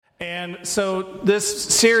And so this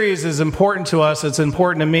series is important to us. It's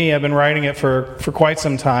important to me. I've been writing it for quite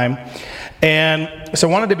some time. And so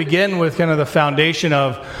I wanted to begin with kind of the foundation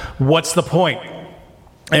of what's the point?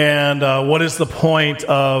 And what is the point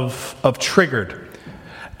of Triggered?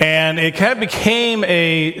 And it kind of became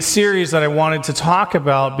a series that I wanted to talk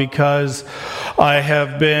about because I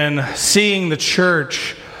have been seeing the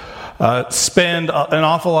church spend an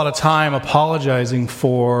awful lot of time apologizing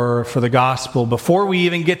for the gospel before we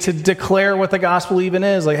even get to declare what the gospel even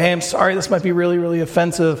is. Like, hey, I'm sorry, this might be really, really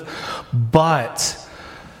offensive, but,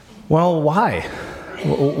 well, why?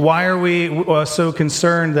 Why are we so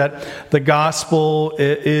concerned that the gospel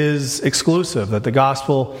is exclusive, that the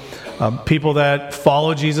gospel, people that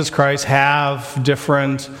follow Jesus Christ have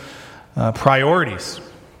different priorities?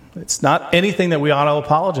 It's not anything that we ought to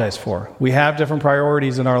apologize for. We have different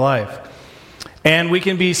priorities in our life. And we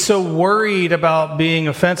can be so worried about being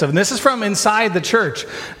offensive. And this is from inside the church,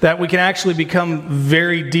 that we can actually become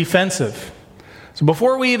very defensive. So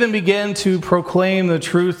before we even begin to proclaim the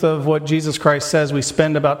truth of what Jesus Christ says, we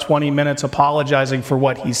spend about 20 minutes apologizing for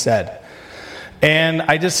what he said. And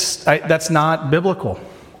that's not biblical.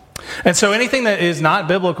 And so anything that is not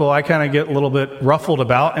biblical, I kind of get a little bit ruffled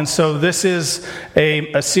about. And so this is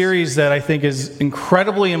a series that I think is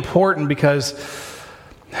incredibly important because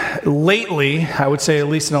lately, I would say at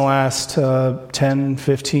least in the last 10,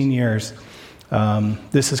 15 years,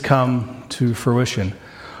 this has come to fruition.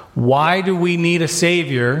 Why do we need a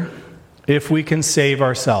Savior if we can save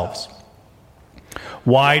ourselves?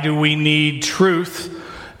 Why do we need truth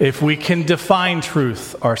if we can define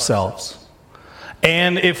truth ourselves?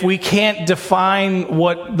 And if we can't define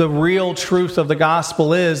what the real truth of the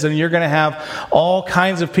gospel is, then you're going to have all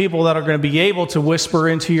kinds of people that are going to be able to whisper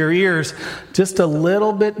into your ears just a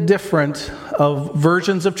little bit different of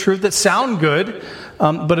versions of truth that sound good,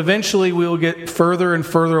 but eventually we will get further and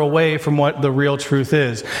further away from what the real truth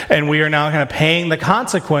is. And we are now kind of paying the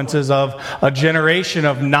consequences of a generation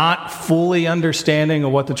of not fully understanding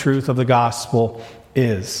of what the truth of the gospel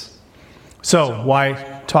is. So,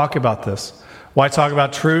 why talk about this? Why talk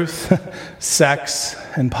about truth, sex,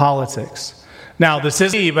 and politics? Now, this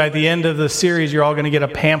isn't by the end of the series, you're all going to get a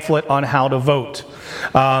pamphlet on how to vote.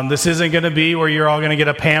 This isn't going to be where you're all going to get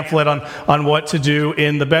a pamphlet on what to do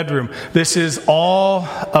in the bedroom. This is all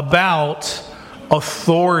about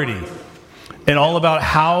authority and all about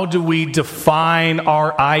how do we define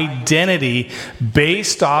our identity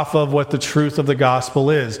based off of what the truth of the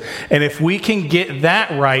gospel is. And if we can get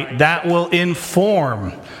that right, that will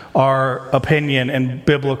inform our opinion and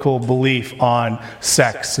biblical belief on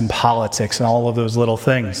sex and politics and all of those little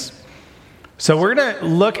things. So we're going to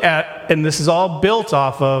look at, and this is all built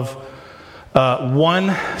off of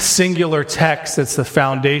one singular text that's the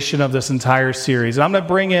foundation of this entire series. And I'm going to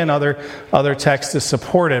bring in other texts to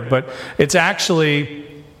support it, but it's actually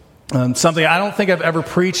something I don't think I've ever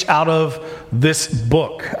preached out of this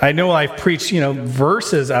book. I know I've preached,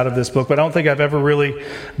 verses out of this book, but I don't think I've ever really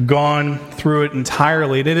gone through it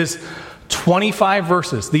entirely. And it is 25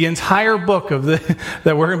 verses. The entire book that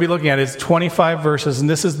we're going to be looking at is 25 verses, and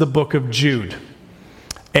this is the book of Jude.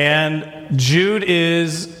 And Jude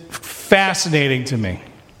is fascinating to me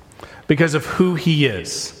because of who he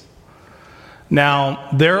is.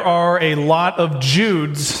 Now, there are a lot of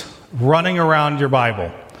Judes running around your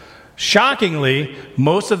Bible. Shockingly,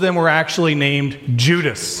 most of them were actually named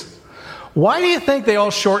Judas. Why do you think they all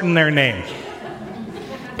shorten their name?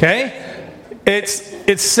 Okay?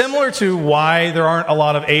 It's similar to why there aren't a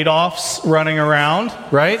lot of Adolfs running around,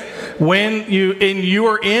 right? When you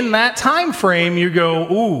are in that time frame, you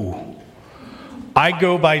go, ooh, I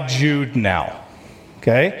go by Jude now.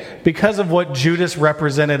 Okay? Because of what Judas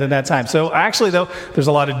represented in that time. So actually, though, there's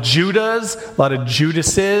a lot of Judas, a lot of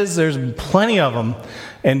Judases. There's plenty of them.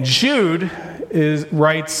 And Jude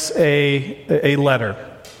writes a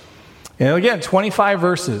letter. And again, 25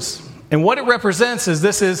 verses. And what it represents is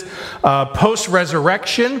this is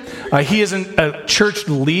post-resurrection. He isn't a church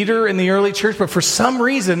leader in the early church, but for some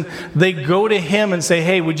reason, they go to him and say,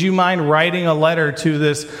 hey, would you mind writing a letter to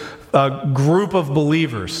this group of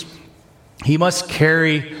believers? He must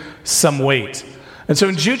carry some weight. And so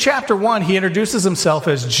in Jude chapter 1, he introduces himself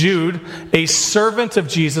as Jude, a servant of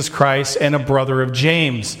Jesus Christ and a brother of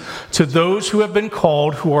James, to those who have been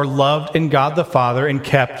called, who are loved in God the Father and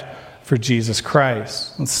kept for Jesus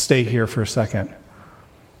Christ. Let's stay here for a second.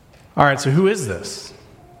 All right, so who is this?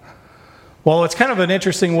 Well, it's kind of an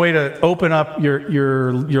interesting way to open up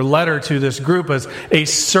your letter to this group as a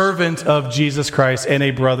servant of Jesus Christ and a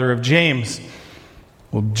brother of James.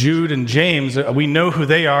 Well, Jude and James, we know who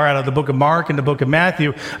they are out of the book of Mark and the book of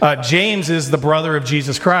Matthew. James is the brother of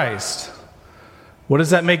Jesus Christ. What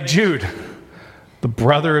does that make Jude? The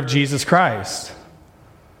brother of Jesus Christ.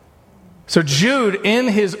 So Jude, in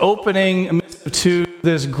his opening to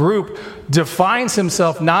this group, defines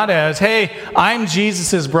himself not as, hey, I'm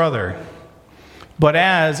Jesus' brother, but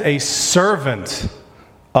as a servant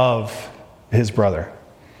of his brother.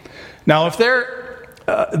 Now, if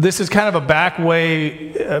this is kind of a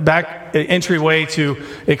back entryway to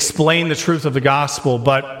explain the truth of the gospel,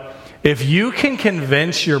 but if you can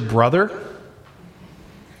convince your brother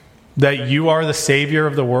that you are the Savior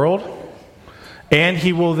of the world, and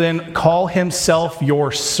he will then call himself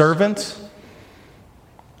your servant.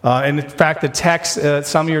 And in fact, the text,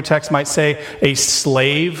 some of your texts might say a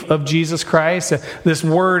slave of Jesus Christ. This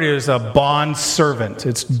word is a bond servant.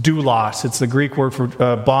 It's doulos. It's the Greek word for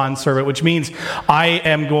bond servant, which means I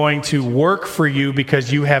am going to work for you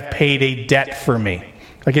because you have paid a debt for me.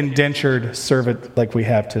 Like indentured servant like we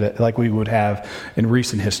have today, like we would have in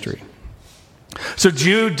recent history. So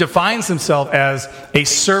Jude defines himself as a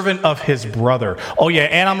servant of his brother. Oh yeah,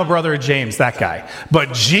 and I'm a brother of James, that guy.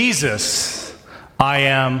 But Jesus, I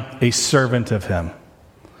am a servant of him.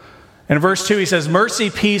 In verse 2 he says, mercy,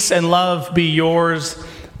 peace, and love be yours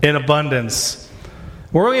in abundance.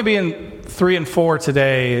 We're only going to be in 3 and 4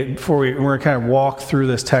 today before we're going to kind of walk through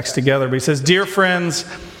this text together. But he says, dear friends,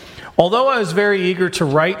 although I was very eager to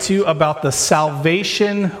write to you about the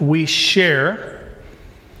salvation we share,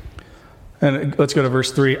 and let's go to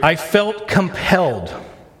verse 3. I felt compelled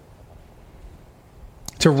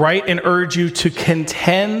to write and urge you to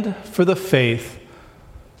contend for the faith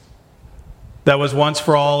that was once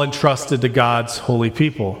for all entrusted to God's holy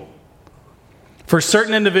people. For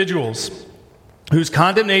certain individuals whose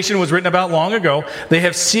condemnation was written about long ago, they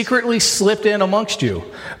have secretly slipped in amongst you.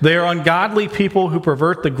 They are ungodly people who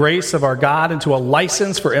pervert the grace of our God into a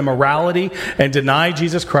license for immorality and deny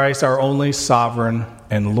Jesus Christ, our only sovereign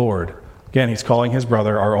and Lord. Again, he's calling his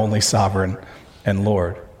brother our only sovereign and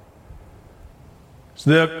Lord.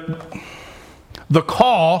 So the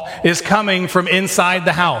call is coming from inside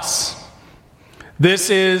the house.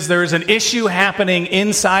 There's an issue happening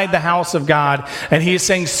inside the house of God, and he is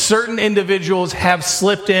saying certain individuals have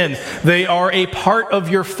slipped in. They are a part of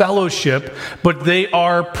your fellowship, but they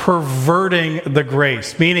are perverting the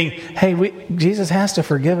grace. Meaning, hey, Jesus has to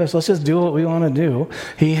forgive us. Let's just do what we want to do.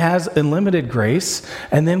 He has unlimited grace,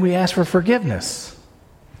 and then we ask for forgiveness.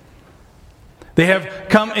 They have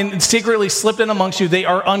come and secretly slipped in amongst you. They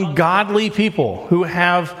are ungodly people who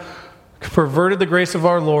have perverted the grace of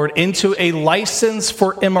our Lord into a license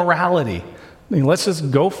for immorality. I mean, let's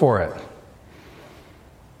just go for it.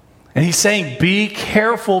 And he's saying, be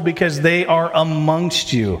careful because they are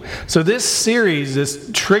amongst you. So this series,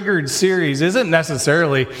 this triggered series, isn't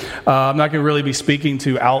necessarily, I'm not going to really be speaking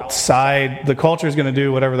to outside. The culture is going to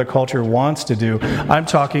do whatever the culture wants to do. I'm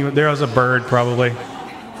talking, there was a bird probably.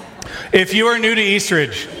 If you are new to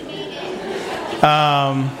Eastridge,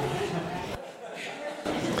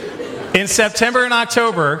 in September and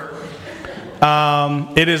October,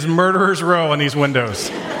 it is Murderer's Row on these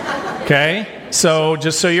windows. Okay? So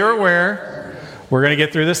just so you're aware, we're going to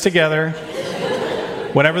get through this together.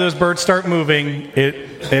 Whenever those birds start moving,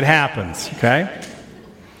 it happens. Okay?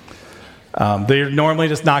 They're normally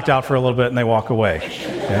just knocked out for a little bit and they walk away.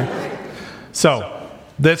 Okay? So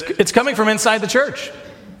it's coming from inside the church.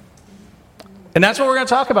 And that's what we're going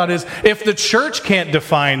to talk about is if the church can't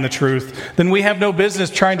define the truth, then we have no business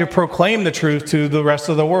trying to proclaim the truth to the rest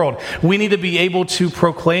of the world. We need to be able to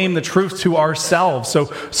proclaim the truth to ourselves. So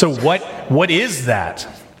what is that?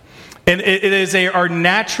 And it is our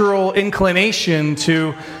natural inclination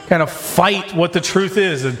to kind of fight what the truth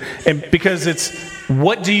is. And because it's,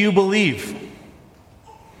 what do you believe?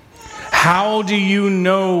 How do you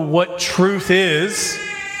know what truth is?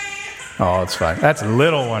 Oh, it's fine. That's a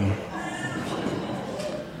little one.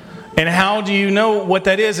 And how do you know what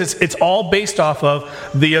that is? It's all based off of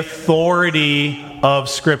the authority of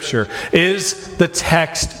Scripture. Is the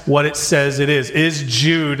text what it says it is? Is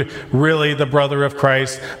Jude really the brother of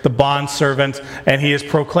Christ, the bondservant? And he is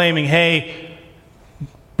proclaiming, hey,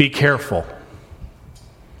 be careful.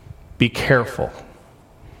 Be careful.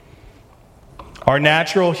 Our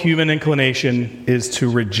natural human inclination is to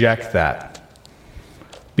reject that.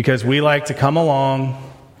 Because we like to come along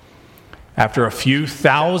after a few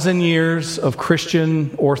thousand years of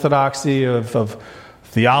Christian orthodoxy, of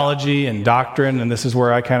theology and doctrine, and this is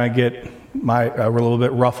where I kind of get a little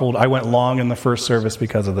bit ruffled. I went long in the first service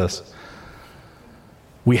because of this.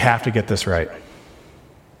 We have to get this right.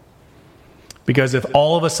 Because if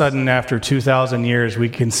all of a sudden after 2,000 years we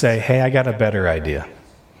can say, hey, I got a better idea,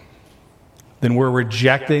 then we're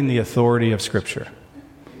rejecting the authority of Scripture.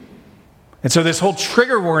 And so this whole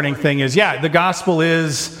trigger warning thing is, the gospel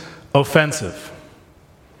is offensive.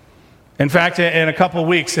 In fact, in a couple of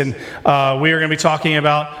weeks, and we are going to be talking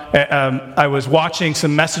about, I was watching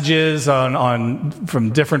some messages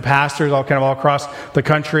from different pastors all across the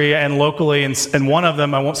country and locally, and one of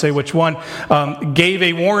them, I won't say which one, gave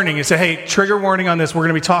a warning and said, hey, trigger warning on this, we're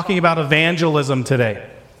going to be talking about evangelism today.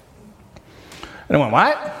 And I went,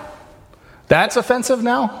 what? That's offensive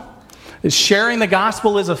now? Sharing the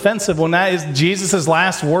gospel is offensive when that is Jesus'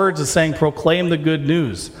 last words is saying, proclaim the good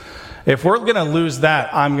news. If we're going to lose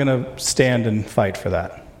that, I'm going to stand and fight for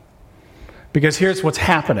that. Because here's what's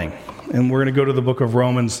happening. And we're going to go to the book of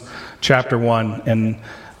Romans chapter 1. And,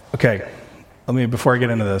 before I get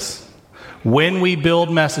into this. When we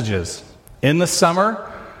build messages, in the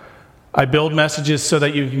summer, I build messages so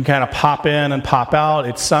that you can kind of pop in and pop out.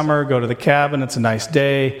 It's summer, go to the cabin, it's a nice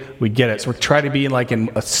day. We get it. So we try to be like in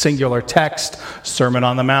a singular text, Sermon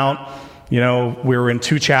on the Mount. We were in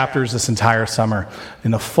 2 chapters this entire summer.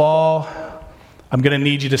 In the fall, I'm going to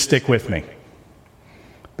need you to stick with me.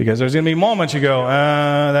 Because there's going to be moments you go,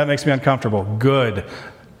 that makes me uncomfortable. Good.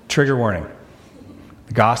 Trigger warning.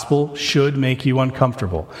 The gospel should make you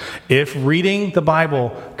uncomfortable. If reading the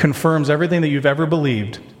Bible confirms everything that you've ever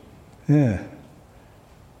believed,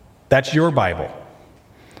 that's your Bible.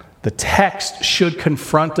 The text should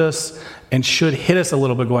confront us and should hit us a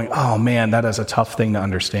little bit going, oh man, that is a tough thing to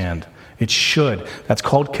understand. It should. That's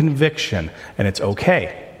called conviction, and it's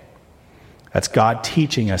okay. That's God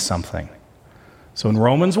teaching us something. So in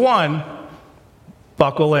Romans 1,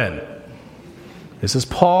 buckle in. This is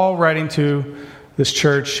Paul writing to this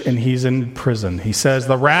church, and he's in prison. He says,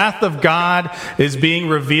 the wrath of God is being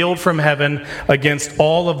revealed from heaven against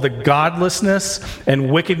all of the godlessness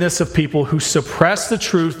and wickedness of people who suppress the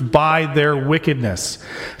truth by their wickedness.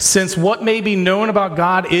 Since what may be known about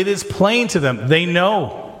God, it is plain to them. They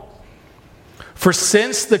know. For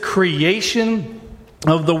since the creation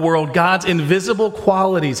of the world, God's invisible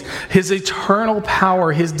qualities, His eternal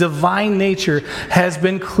power, His divine nature has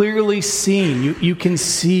been clearly seen. You can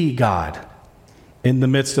see God in the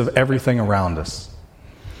midst of everything around us.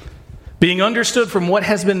 Being understood from what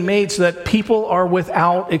has been made so that people are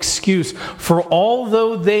without excuse. For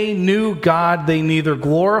although they knew God, they neither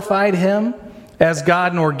glorified Him as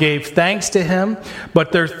God nor gave thanks to Him,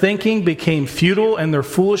 but their thinking became futile and their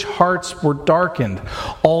foolish hearts were darkened.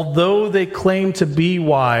 Although they claimed to be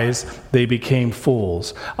wise, they became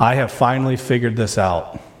fools. I have finally figured this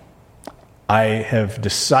out. I have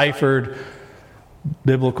deciphered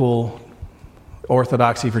biblical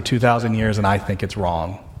orthodoxy for 2,000 years, and I think it's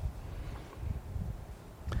wrong.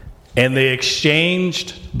 And they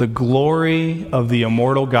exchanged the glory of the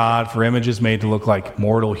immortal God for images made to look like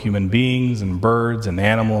mortal human beings and birds and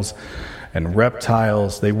animals and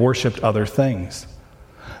reptiles. They worshipped other things.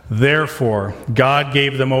 Therefore, God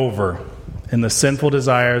gave them over in the sinful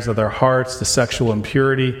desires of their hearts to sexual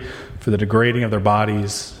impurity for the degrading of their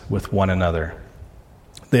bodies with one another.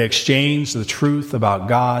 They exchanged the truth about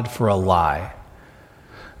God for a lie.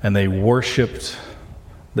 And they worshipped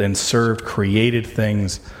and served created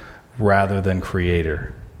things rather than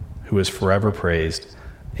Creator, who is forever praised.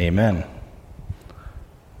 Amen.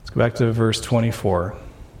 Let's go back to verse 24.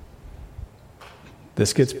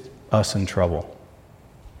 This gets us in trouble.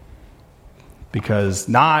 Because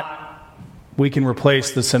we can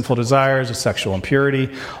replace the sinful desires of sexual impurity,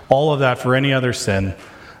 all of that for any other sin.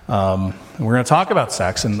 We're going to talk about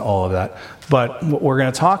sex and all of that. But what we're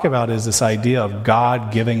going to talk about is this idea of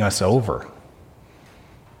God giving us over.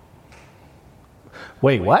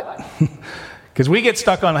 Wait, what? Because we get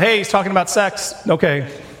stuck on, hey, he's talking about sex.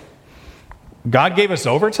 Okay. God gave us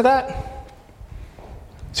over to that?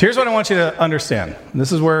 So here's what I want you to understand.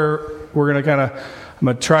 This is where we're going to I'm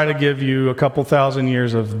going to try to give you a couple thousand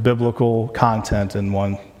years of biblical content in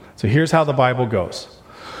one. So here's how the Bible goes.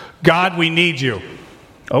 God, we need you.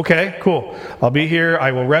 Okay, cool. I'll be here.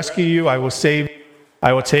 I will rescue you. I will save you.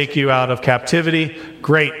 I will take you out of captivity.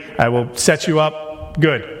 Great. I will set you up.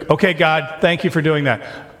 Good. Okay, God, thank you for doing that.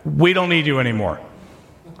 We don't need you anymore.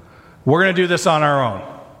 We're going to do this on our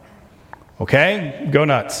own. Okay? Go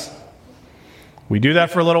nuts. We do that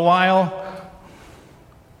for a little while.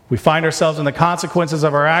 We find ourselves in the consequences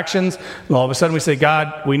of our actions. And all of a sudden we say,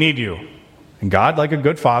 God, we need you. And God, like a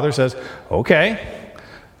good father, says, okay,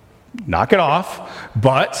 knock it off,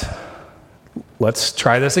 but let's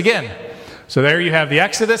try this again. So there you have the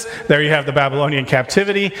Exodus, there you have the Babylonian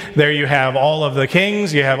captivity, there you have all of the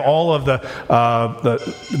kings, you have all of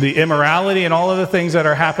the immorality and all of the things that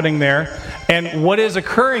are happening there. And what is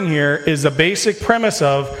occurring here is the basic premise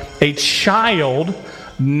of a child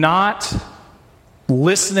not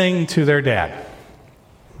listening to their dad.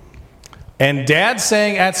 And Dad's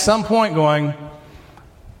saying at some point going,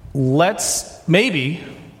 maybe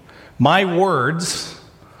my words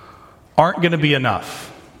aren't going to be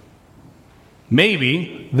enough.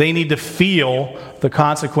 Maybe they need to feel the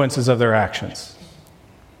consequences of their actions.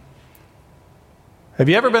 Have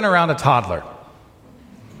you ever been around a toddler?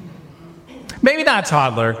 Maybe not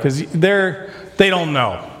toddler, because they don't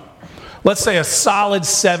know. Let's say a solid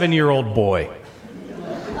 7-year-old boy.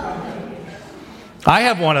 I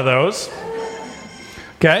have one of those.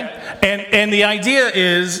 Okay? And the idea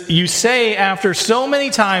is you say after so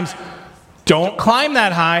many times, don't climb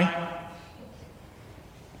that high.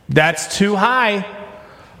 That's too high.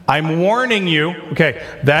 I'm warning you. Okay,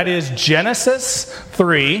 that is Genesis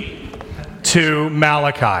 3 to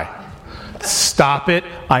Malachi. Stop it.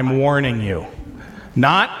 I'm warning you.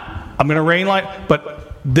 Not, I'm going to rain light,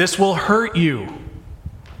 but this will hurt you.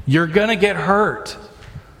 You're going to get hurt.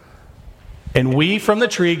 And we from the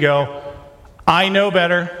tree go, I know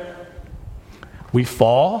better. We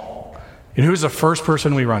fall. And who's the first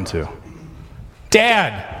person we run to?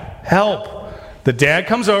 Dad, help. The dad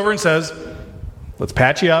comes over and says, let's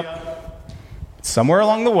patch you up. Somewhere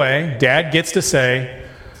along the way, Dad gets to say,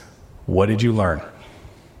 what did you learn?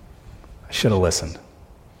 I should have listened.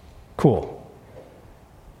 Cool.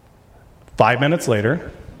 5 minutes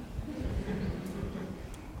later,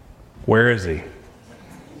 where is he?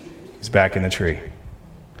 He's back in the tree.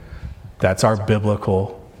 That's our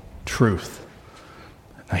biblical truth.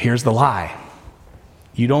 Now here's the lie.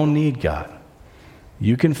 You don't need God.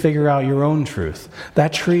 You can figure out your own truth.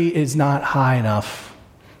 That tree is not high enough.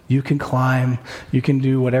 You can climb. You can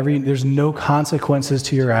do whatever. There's no consequences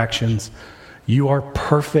to your actions. You are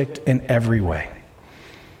perfect in every way.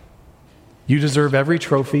 You deserve every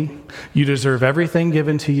trophy. You deserve everything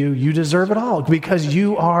given to you. You deserve it all because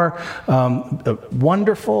you are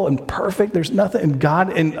wonderful and perfect. There's nothing. And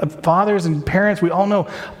God and fathers and parents, we all know.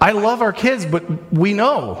 I love our kids, but we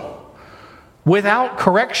know. Without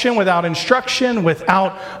correction, without instruction,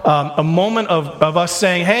 without a moment of us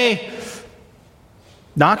saying, hey,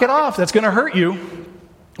 knock it off, that's going to hurt you.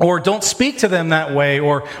 Or don't speak to them that way,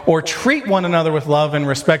 or treat one another with love and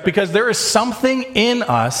respect, because there is something in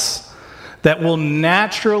us that will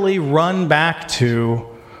naturally run back to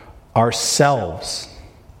ourselves.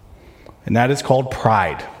 And that is called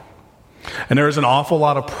pride. And there is an awful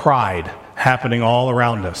lot of pride happening all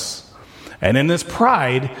around us. And in this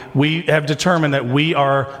pride, we have determined that we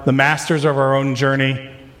are the masters of our own journey,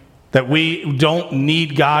 that we don't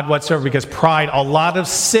need God whatsoever, because pride, a lot of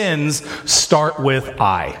sins start with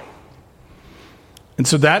I. And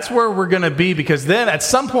so that's where we're going to be, because then at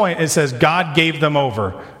some point it says God gave them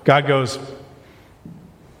over. God goes,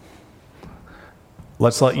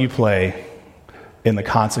 let's let you play in the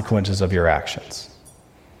consequences of your actions.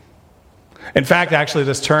 In fact, actually,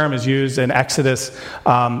 this term is used in Exodus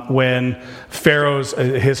when Pharaoh's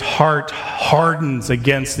his heart hardens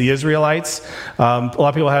against the Israelites. A lot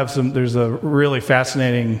of people have there's a really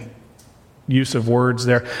fascinating use of words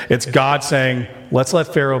there. It's God saying, let's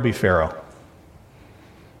let Pharaoh be Pharaoh.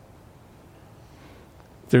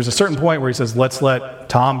 There's a certain point where he says, let's let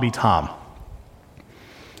Tom be Tom.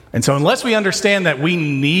 And so unless we understand that we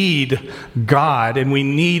need God and we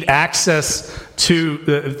need access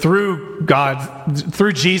to through God,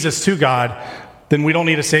 through Jesus to God, then we don't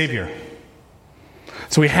need a Savior.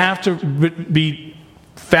 So we have to be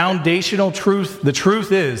foundational truth. The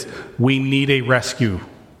truth is we need a rescue.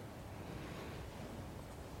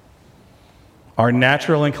 Our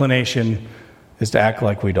natural inclination is to act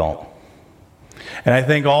like we don't. And I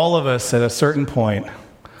think all of us at a certain point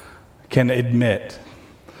can admit,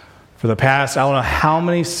 for the past, I don't know how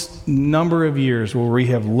many number of years where we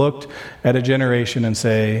have looked at a generation and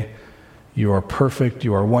say, you are perfect,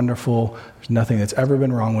 you are wonderful, there's nothing that's ever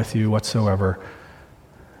been wrong with you whatsoever.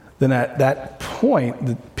 Then at that point,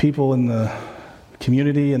 the people in the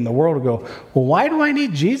community and the world will go, well, why do I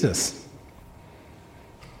need Jesus?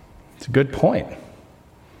 It's a good point.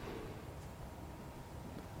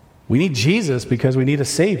 We need Jesus because we need a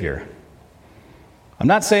Savior. I'm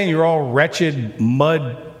not saying you're all wretched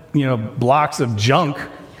mud, blocks of junk,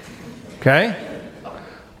 okay?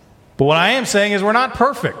 But what I am saying is we're not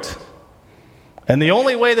perfect. And the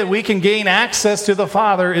only way that we can gain access to the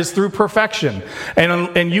Father is through perfection.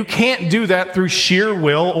 And you can't do that through sheer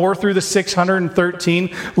will or through the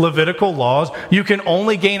 613 Levitical laws. You can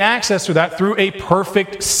only gain access to that through a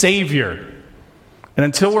perfect Savior. And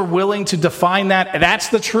until we're willing to define that, that's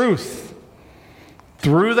the truth.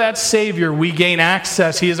 Through that Savior, we gain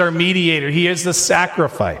access. He is our mediator. He is the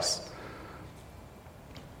sacrifice.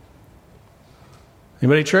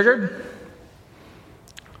 Anybody triggered?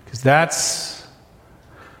 Because that's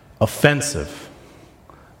offensive.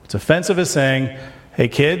 What's offensive is saying, hey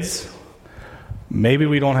kids, maybe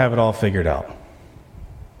we don't have it all figured out.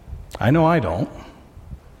 I know I don't.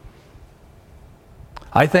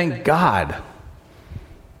 I thank God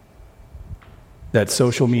that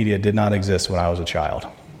social media did not exist when I was a child.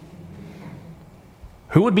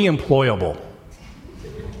 Who would be employable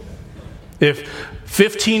if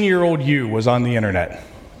 15-year-old you was on the internet?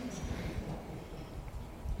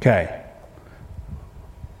 Okay.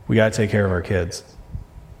 We got to take care of our kids.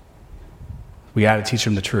 We got to teach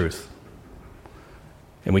them the truth.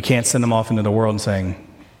 And we can't send them off into the world and saying,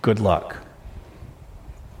 good luck,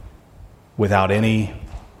 without any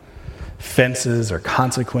fences or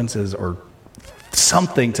consequences or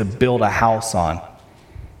something to build a house on.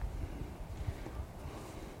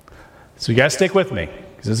 So you guys stick with me,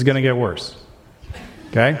 because this is going to get worse.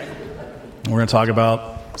 Okay? We're going to talk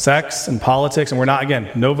about sex and politics, and we're not, again,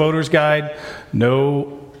 no voter's guide,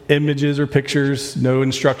 no images or pictures, no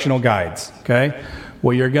instructional guides. Okay?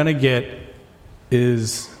 What you're going to get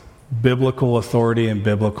is biblical authority and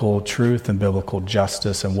biblical truth and biblical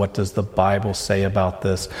justice, and what does the Bible say about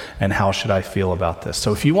this, and how should I feel about this.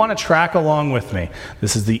 So if you want to track along with me,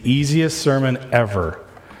 this is the easiest sermon ever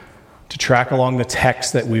to track along the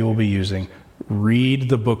text that we will be using. Read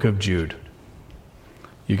the book of Jude.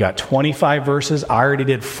 You got 25 verses. I already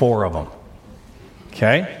did 4 of them.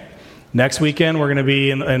 Okay? Next weekend we're going to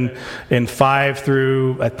be in 5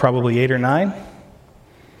 through probably 8 or 9.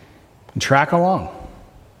 And track along.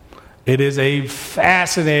 It is a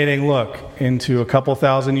fascinating look into a couple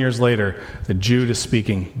thousand years later that Jude is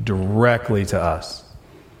speaking directly to us.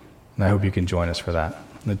 And I hope you can join us for that.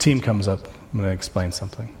 When the team comes up, I'm going to explain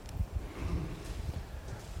something.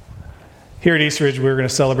 Here at Eastridge, we're going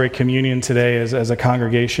to celebrate communion today as a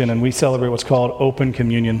congregation, and we celebrate what's called open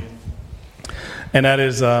communion. And that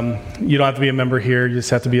is, you don't have to be a member here, you just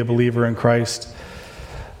have to be a believer in Christ.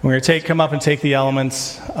 We're going to come up and take the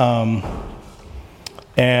elements,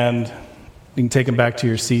 and you can take them back to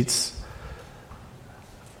your seats.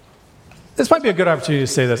 This might be a good opportunity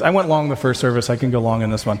to say this. I went long the first service. I can go long in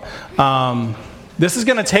this one. This is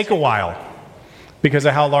going to take a while because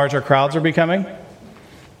of how large our crowds are becoming.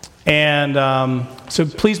 And so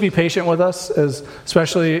please be patient with us,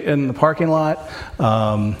 especially in the parking lot.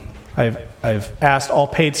 I've asked all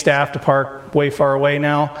paid staff to park way far away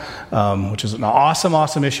now, which is an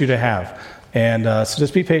awesome issue to have. And so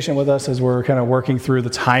just be patient with us as we're kind of working through the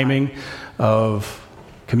timing of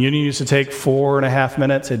communion. Used to take 4.5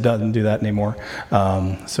 minutes. It doesn't do that anymore.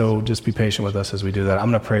 So just be patient with us as we do that.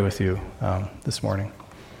 I'm going to pray with you this morning.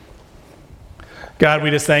 God,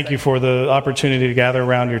 we just thank you for the opportunity to gather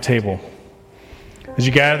around your table. As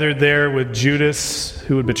you gathered there with Judas,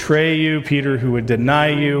 who would betray you, Peter, who would deny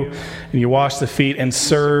you, and you washed the feet and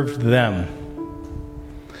served them.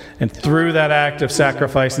 And through that act of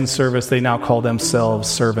sacrifice and service, they now call themselves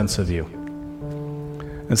servants of you.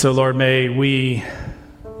 And so, Lord, may we,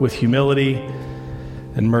 with humility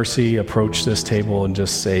and mercy, approach this table and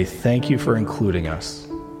just say, thank you for including us.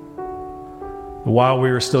 While we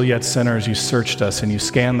were still yet sinners, you searched us and you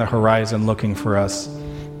scanned the horizon looking for us.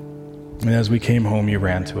 And as we came home, you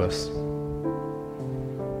ran to us.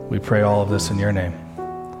 We pray all of this in your name.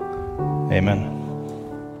 Amen.